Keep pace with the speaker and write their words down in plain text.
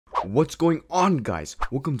What's going on, guys?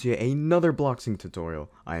 Welcome to another Bloxlink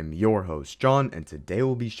tutorial. I am your host John, and today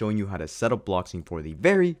we'll be showing you how to set up Bloxlink for the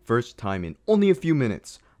very first time in only a few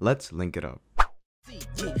minutes. Let's link it up.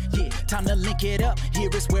 Time to link it up.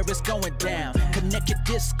 Here is where it's going down. Connect your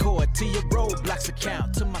Discord to your Roblox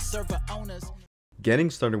account, to my server owners.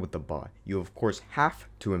 Getting started with the bot, you of course have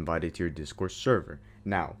to invite it to your Discord server.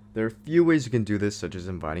 Now, there are a few ways you can do this, such as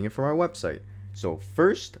inviting it from our website. So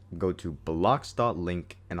first, go to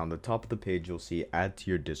blox.link, and on the top of the page you'll see add to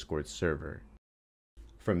your Discord server.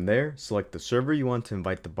 From there, select the server you want to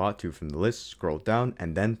invite the bot to from the list, scroll down,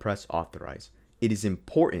 and then press authorize. It is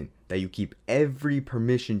important that you keep every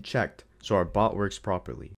permission checked so our bot works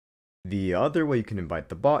properly. The other way you can invite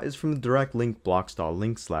the bot is from the direct link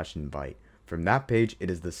blox.link/invite. From that page, it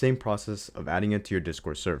is the same process of adding it to your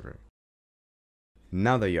Discord server.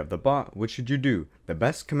 Now that you have the bot, what should you do? The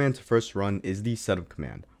best command to first run is the setup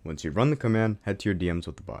command. Once you run the command, head to your DMs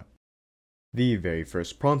with the bot. The very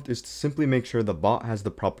first prompt is to simply make sure the bot has the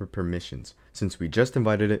proper permissions. Since we just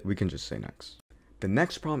invited it, we can just say next. The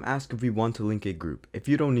next prompt asks if we want to link a group. If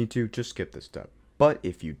you don't need to, just skip this step. But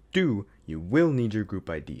if you do, you will need your group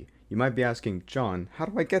ID. You might be asking, John, how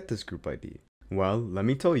do I get this group ID? Well, let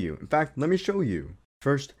me tell you. In fact, let me show you.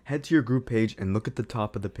 First, head to your group page and look at the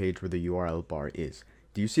top of the page where the URL bar is.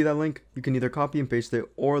 Do you see that link? You can either copy and paste it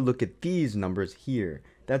or look at these numbers here.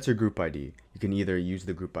 That's your group ID. You can either use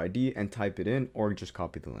the group ID and type it in or just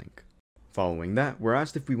copy the link. Following that, we're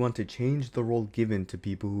asked if we want to change the role given to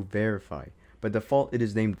people who verify. By default, it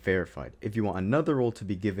is named verified. If you want another role to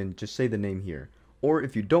be given, just say the name here. Or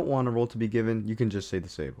if you don't want a role to be given, you can just say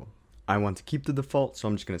disable. I want to keep the default, so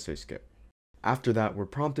I'm just going to say skip. After that, we're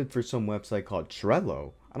prompted for some website called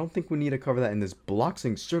Trello. I don't think we need to cover that in this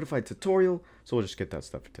Bloxlink certified tutorial, so we'll just skip that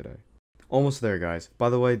stuff for today. Almost there, guys.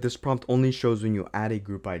 By the way, this prompt only shows when you add a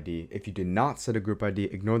group ID. If you did not set a group ID,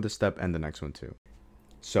 ignore the step and the next one too.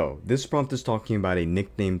 So, this prompt is talking about a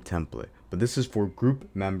nickname template, but this is for group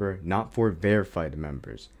member, not for verified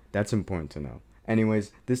members. That's important to know.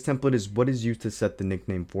 Anyways, this template is what is used to set the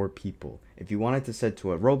nickname for people. If you want it to set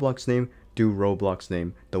to a Roblox name, do Roblox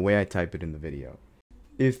name the way I type it in the video.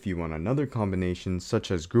 If you want another combination such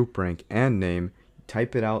as group rank and name,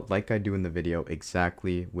 type it out like I do in the video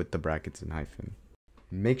exactly with the brackets and hyphen.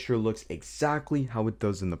 Make sure it looks exactly how it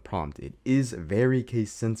does in the prompt. It is very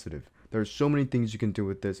case sensitive. There are so many things you can do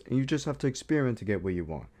with this and you just have to experiment to get what you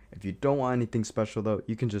want. If you don't want anything special though,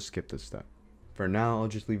 you can just skip this step. For now, I'll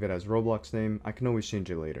just leave it as Roblox name. I can always change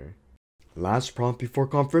it later. Last prompt before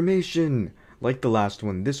confirmation. Like the last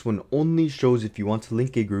one, this one only shows if you want to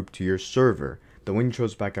link a group to your server. The one you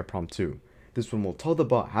chose back at prompt 2. This one will tell the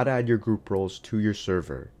bot how to add your group roles to your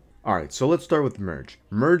server. Alright, so let's start with merge.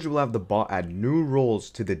 Merge will have the bot add new roles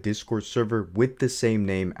to the Discord server with the same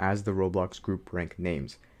name as the Roblox group rank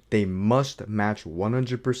names. They must match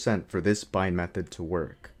 100% for this bind method to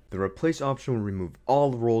work. The replace option will remove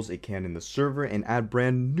all roles it can in the server and add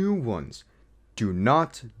brand new ones.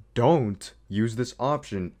 Don't use this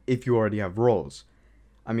option if you already have roles.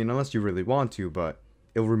 I mean, unless you really want to, but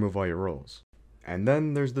it'll remove all your roles. And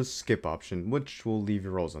then there's the skip option, which will leave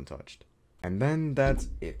your roles untouched. And then that's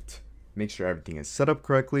it. Make sure everything is set up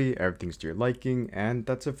correctly, everything's to your liking, and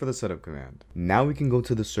that's it for the setup command. Now we can go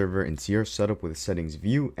to the server and see our setup with settings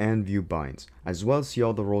view and view binds, as well as see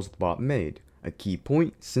all the roles the bot made. A key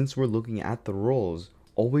point, since we're looking at the roles,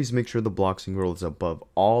 always make sure the Bloxlink role is above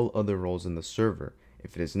all other roles in the server.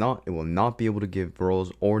 If it is not, it will not be able to give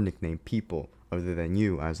roles or nickname people other than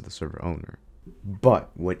you as the server owner.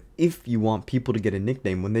 But what if you want people to get a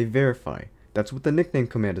nickname when they verify? That's what the nickname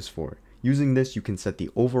command is for. Using this, you can set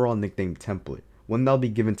the overall nickname template, one that'll be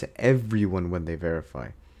given to everyone when they verify.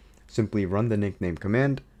 Simply run the nickname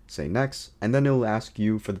command, say next, and then it will ask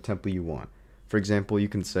you for the template you want. For example, you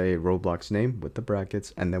can say Roblox name with the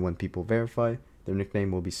brackets, and then when people verify, their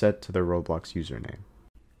nickname will be set to their Roblox username.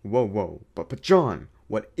 Whoa, but John,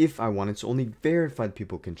 what if I wanted to only verified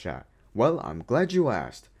people can chat? Well, I'm glad you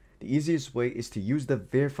asked. The easiest way is to use the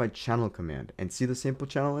verified channel command and see the sample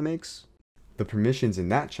channel it makes? The permissions in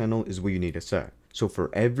that channel is what you need to set. So for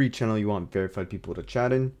every channel you want verified people to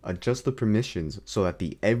chat in, adjust the permissions so that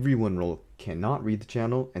the everyone role cannot read the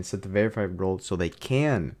channel and set the verified role so they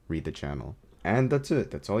can read the channel. And that's it,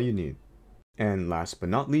 that's all you need. And last but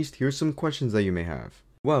not least, here's some questions that you may have.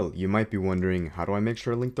 Well, you might be wondering, how do I make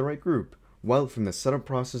sure I link the right group? Well, from the setup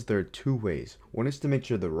process, there are two ways. One is to make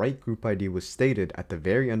sure the right group ID was stated at the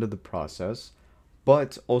very end of the process,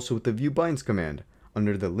 but also with the view binds command.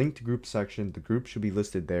 Under the linked group section, the group should be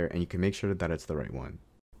listed there and you can make sure that it's the right one.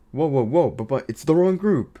 Whoa, but it's the wrong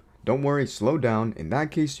group. Don't worry, slow down. In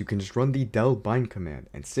that case, you can just run the del bind command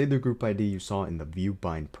and say the group ID you saw in the view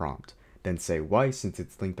bind prompt. Then say Y since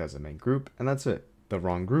it's linked as a main group, and that's it. The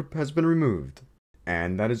wrong group has been removed.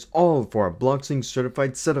 And that is all for our Bloxlink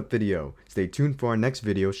certified setup video. Stay tuned for our next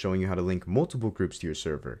video showing you how to link multiple groups to your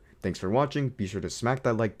server. Thanks for watching, be sure to smack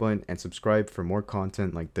that like button and subscribe for more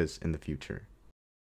content like this in the future.